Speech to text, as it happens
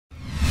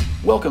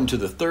Welcome to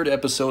the third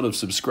episode of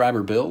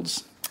Subscriber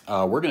Builds.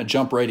 We're going to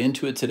jump right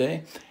into it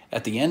today.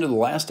 At the end of the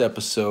last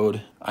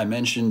episode, I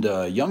mentioned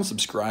a young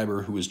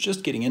subscriber who was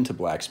just getting into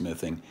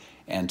blacksmithing,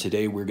 and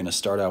today we're going to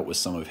start out with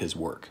some of his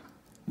work.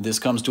 This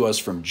comes to us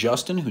from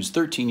Justin, who's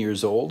 13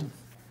 years old.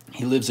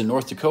 He lives in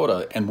North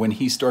Dakota, and when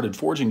he started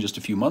forging just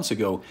a few months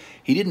ago,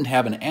 he didn't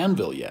have an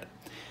anvil yet.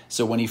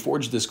 So when he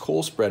forged this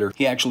coal spreader,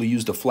 he actually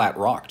used a flat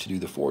rock to do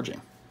the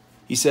forging.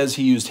 He says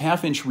he used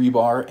 1/2-inch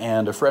rebar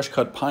and a fresh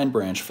cut pine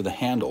branch for the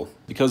handle.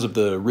 Because of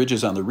the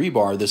ridges on the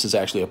rebar, this is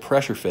actually a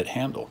pressure fit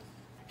handle.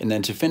 And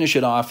then to finish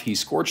it off, he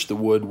scorched the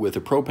wood with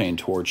a propane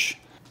torch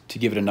to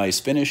give it a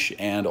nice finish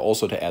and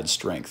also to add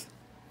strength.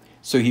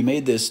 So he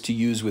made this to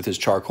use with his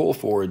charcoal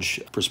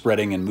forge for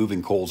spreading and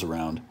moving coals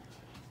around.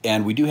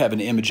 And we do have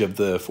an image of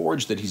the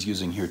forge that he's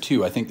using here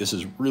too. I think this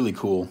is really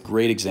cool.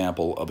 Great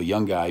example of a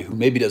young guy who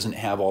maybe doesn't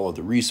have all of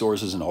the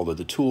resources and all of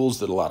the tools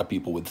that a lot of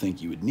people would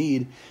think you would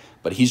need,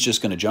 but he's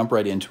just going to jump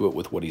right into it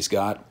with what he's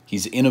got.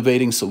 He's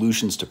innovating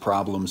solutions to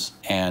problems,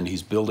 and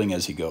he's building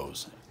as he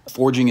goes.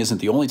 Forging isn't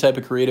the only type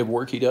of creative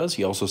work he does.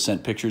 He also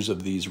sent pictures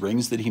of these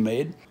rings that he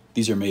made.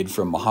 These are made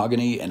from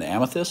mahogany and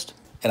amethyst,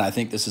 and I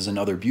think this is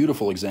another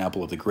beautiful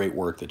example of the great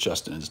work that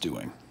Justin is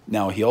doing.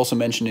 Now, he also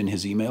mentioned in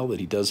his email that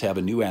he does have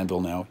a new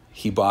anvil now.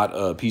 He bought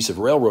a piece of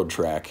railroad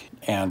track,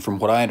 and from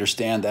what I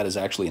understand, that is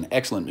actually an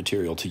excellent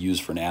material to use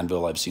for an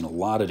anvil. I've seen a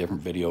lot of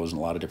different videos and a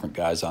lot of different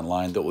guys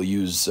online that will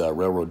use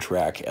railroad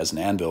track as an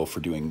anvil for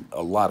doing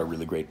a lot of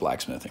really great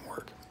blacksmithing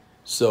work.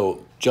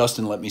 So,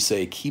 Justin, let me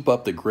say, keep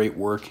up the great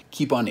work.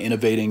 Keep on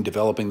innovating,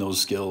 developing those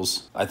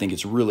skills. I think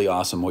it's really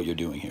awesome what you're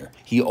doing here.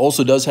 He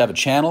also does have a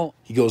channel.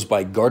 He goes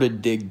by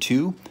Guarded Dig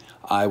 2.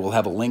 I will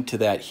have a link to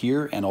that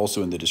here and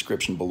also in the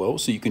description below,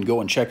 so you can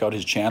go and check out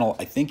his channel.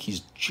 I think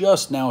he's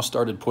just now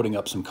started putting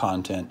up some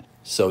content,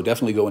 so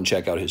definitely go and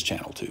check out his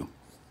channel too.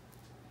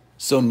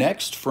 So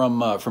next, from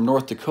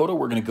North Dakota,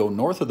 we're going to go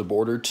north of the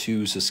border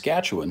to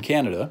Saskatchewan,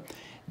 Canada.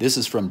 This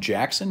is from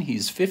Jaxxon.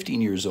 He's 15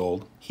 years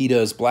old. He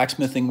does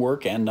blacksmithing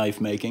work and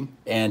knife making,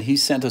 and he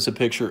sent us a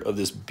picture of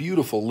this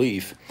beautiful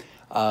leaf.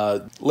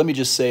 Let me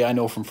just say, I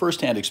know from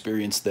firsthand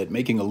experience that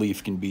making a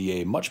leaf can be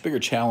a much bigger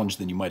challenge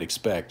than you might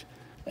expect.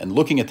 And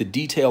looking at the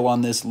detail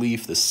on this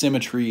leaf, the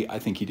symmetry, I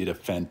think he did a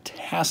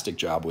fantastic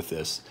job with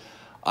this.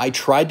 I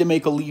tried to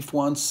make a leaf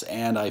once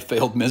and I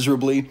failed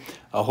miserably.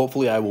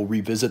 Hopefully I will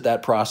revisit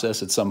that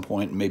process at some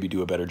point and maybe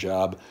do a better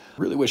job.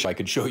 I really wish I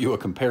could show you a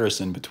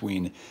comparison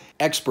between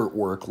expert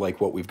work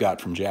like what we've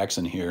got from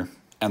Jaxxon here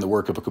and the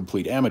work of a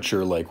complete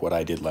amateur like what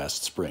I did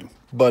last spring.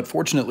 But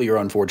fortunately or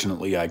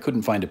unfortunately, I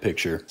couldn't find a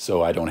picture,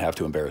 so I don't have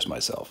to embarrass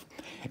myself.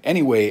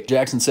 Anyway,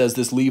 Jaxxon says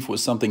this leaf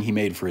was something he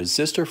made for his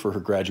sister for her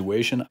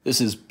graduation.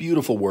 This is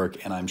beautiful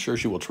work, and I'm sure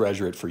she will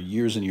treasure it for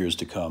years and years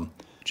to come.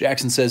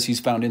 Jaxxon says he's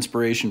found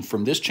inspiration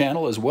from this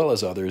channel as well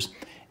as others,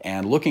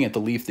 and looking at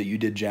the leaf that you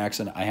did,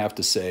 Jaxxon, I have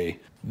to say,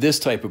 this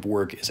type of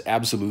work is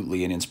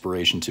absolutely an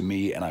inspiration to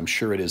me, and I'm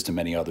sure it is to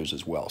many others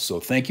as well. So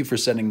thank you for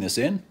sending this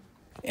in,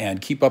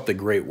 and keep up the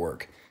great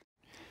work.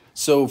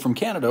 So from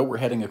Canada, we're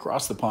heading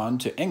across the pond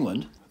to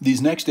England.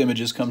 These next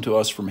images come to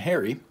us from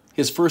Harry.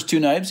 His first two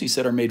knives, he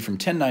said, are made from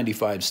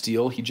 1095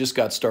 steel. He just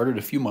got started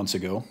a few months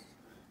ago,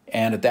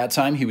 and at that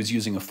time he was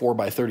using a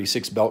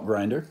 4x36 belt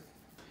grinder.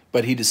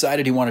 But he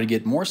decided he wanted to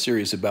get more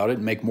serious about it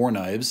and make more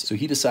knives, so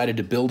he decided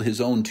to build his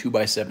own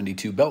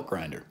 2x72 belt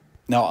grinder.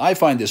 Now, I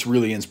find this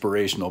really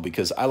inspirational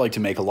because I like to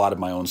make a lot of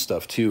my own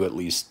stuff too, at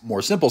least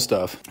more simple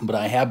stuff, but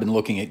I have been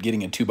looking at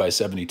getting a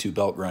 2x72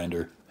 belt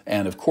grinder.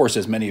 And of course,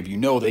 as many of you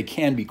know, they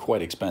can be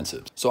quite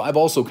expensive. So I've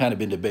also kind of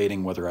been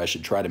debating whether I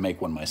should try to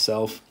make one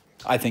myself.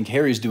 I think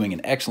Harry's doing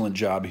an excellent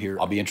job here.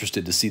 I'll be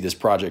interested to see this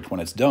project when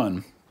it's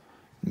done.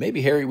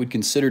 Maybe Harry would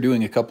consider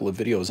doing a couple of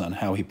videos on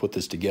how he put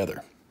this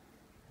together.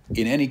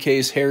 In any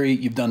case, Harry,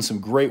 you've done some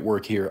great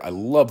work here. I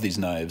love these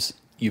knives.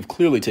 You've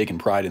clearly taken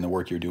pride in the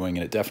work you're doing,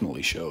 and it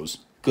definitely shows.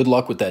 Good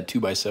luck with that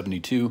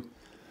 2x72.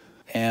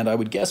 And I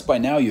would guess by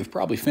now you've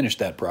probably finished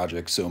that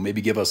project, so maybe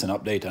give us an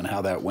update on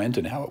how that went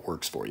and how it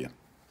works for you.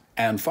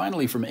 And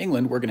finally, from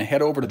England, we're going to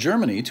head over to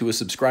Germany to a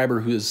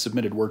subscriber who has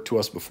submitted work to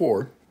us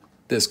before.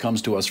 This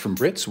comes to us from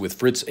Fritz with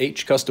Fritz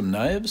H Custom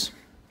Knives.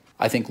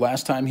 I think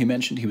last time he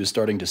mentioned he was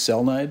starting to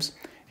sell knives,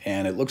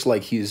 and it looks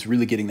like he's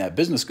really getting that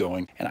business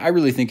going, and I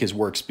really think his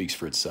work speaks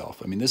for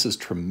itself. I mean, this is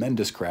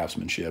tremendous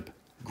craftsmanship,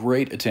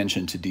 great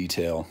attention to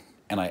detail,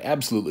 and I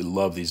absolutely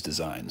love these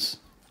designs.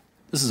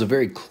 This is a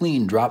very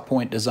clean drop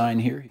point design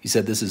here. He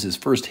said this is his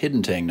first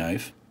hidden tang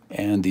knife,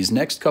 and these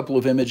next couple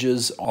of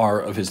images are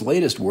of his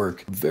latest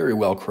work, very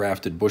well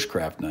crafted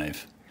bushcraft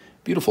knife.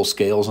 Beautiful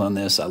scales on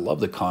this. I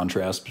love the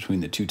contrast between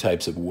the two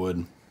types of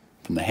wood,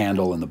 from the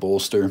handle and the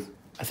bolster.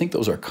 I think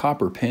those are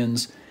copper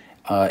pins,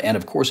 and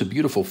of course a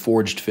beautiful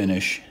forged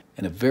finish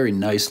and a very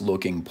nice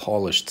looking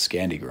polished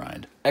Scandi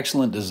grind.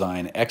 Excellent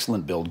design,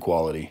 excellent build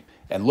quality,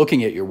 and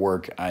looking at your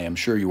work, I am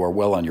sure you are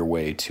well on your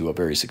way to a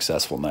very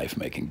successful knife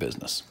making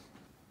business.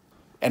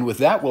 And with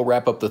that, we'll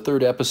wrap up the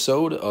third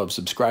episode of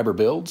Subscriber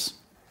Builds.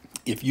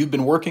 If you've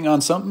been working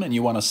on something and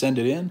you want to send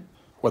it in,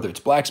 whether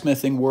it's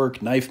blacksmithing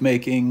work, knife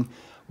making,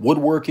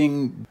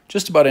 woodworking,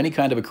 just about any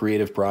kind of a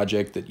creative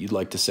project that you'd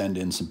like to send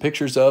in some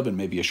pictures of and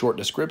maybe a short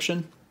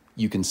description,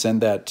 you can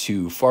send that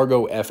to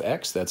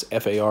FargoFX, that's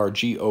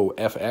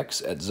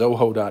FargoFX at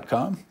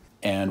zoho.com,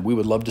 and we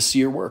would love to see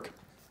your work.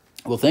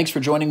 Well, thanks for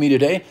joining me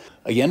today.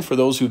 Again, for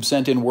those who've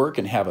sent in work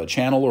and have a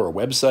channel or a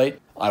website,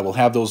 I will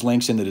have those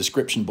links in the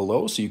description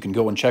below so you can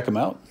go and check them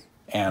out.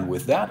 And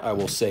with that, I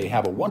will say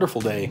have a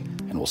wonderful day,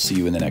 and we'll see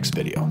you in the next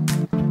video.